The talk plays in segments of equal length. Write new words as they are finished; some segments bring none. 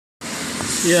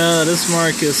Yeah, this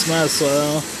Marcus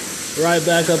Maxwell. Right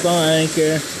back up on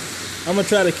Anchor. I'm gonna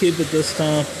try to keep it this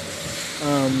time.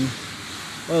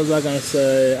 What was I gonna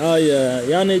say? Oh yeah,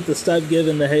 y'all need to stop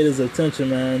giving the haters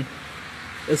attention, man.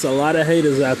 It's a lot of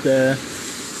haters out there.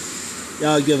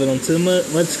 Y'all giving them too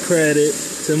much credit,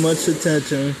 too much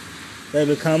attention. They're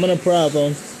becoming a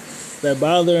problem. They're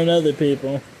bothering other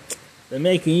people. They're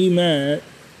making you mad.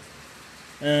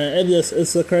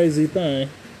 It's a crazy thing.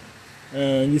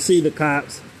 You see the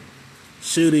cops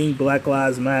shooting Black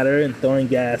Lives Matter and throwing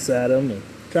gas at them and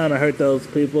trying to hurt those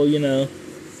people,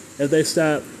 If they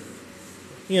stop,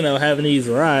 having these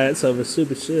riots over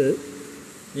stupid shit,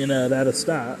 that'll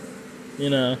stop.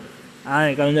 I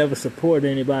ain't gonna never support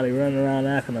anybody running around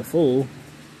acting a fool,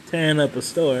 tearing up a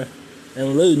store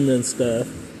and looting and stuff.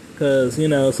 Because,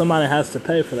 somebody has to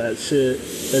pay for that shit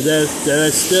that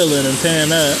they're stealing and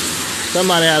tearing up.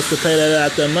 Somebody has to pay that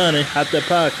out their money, out their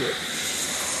pocket.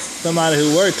 Somebody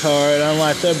who worked hard,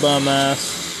 unlike their bum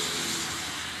ass.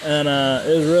 And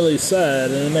it's really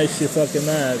sad, and it makes you fucking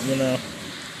mad,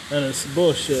 And it's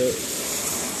bullshit.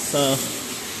 So,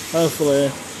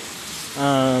 hopefully,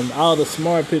 all the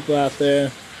smart people out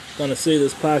there gonna see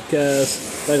this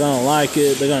podcast. They're gonna like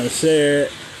it. They're gonna share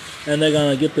it. And they're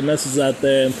gonna get the message out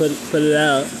there and put it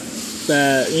out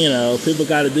that, people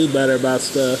gotta do better about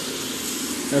stuff.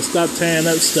 And stop tearing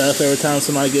up stuff every time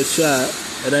somebody gets shot.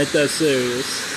 It ain't that serious.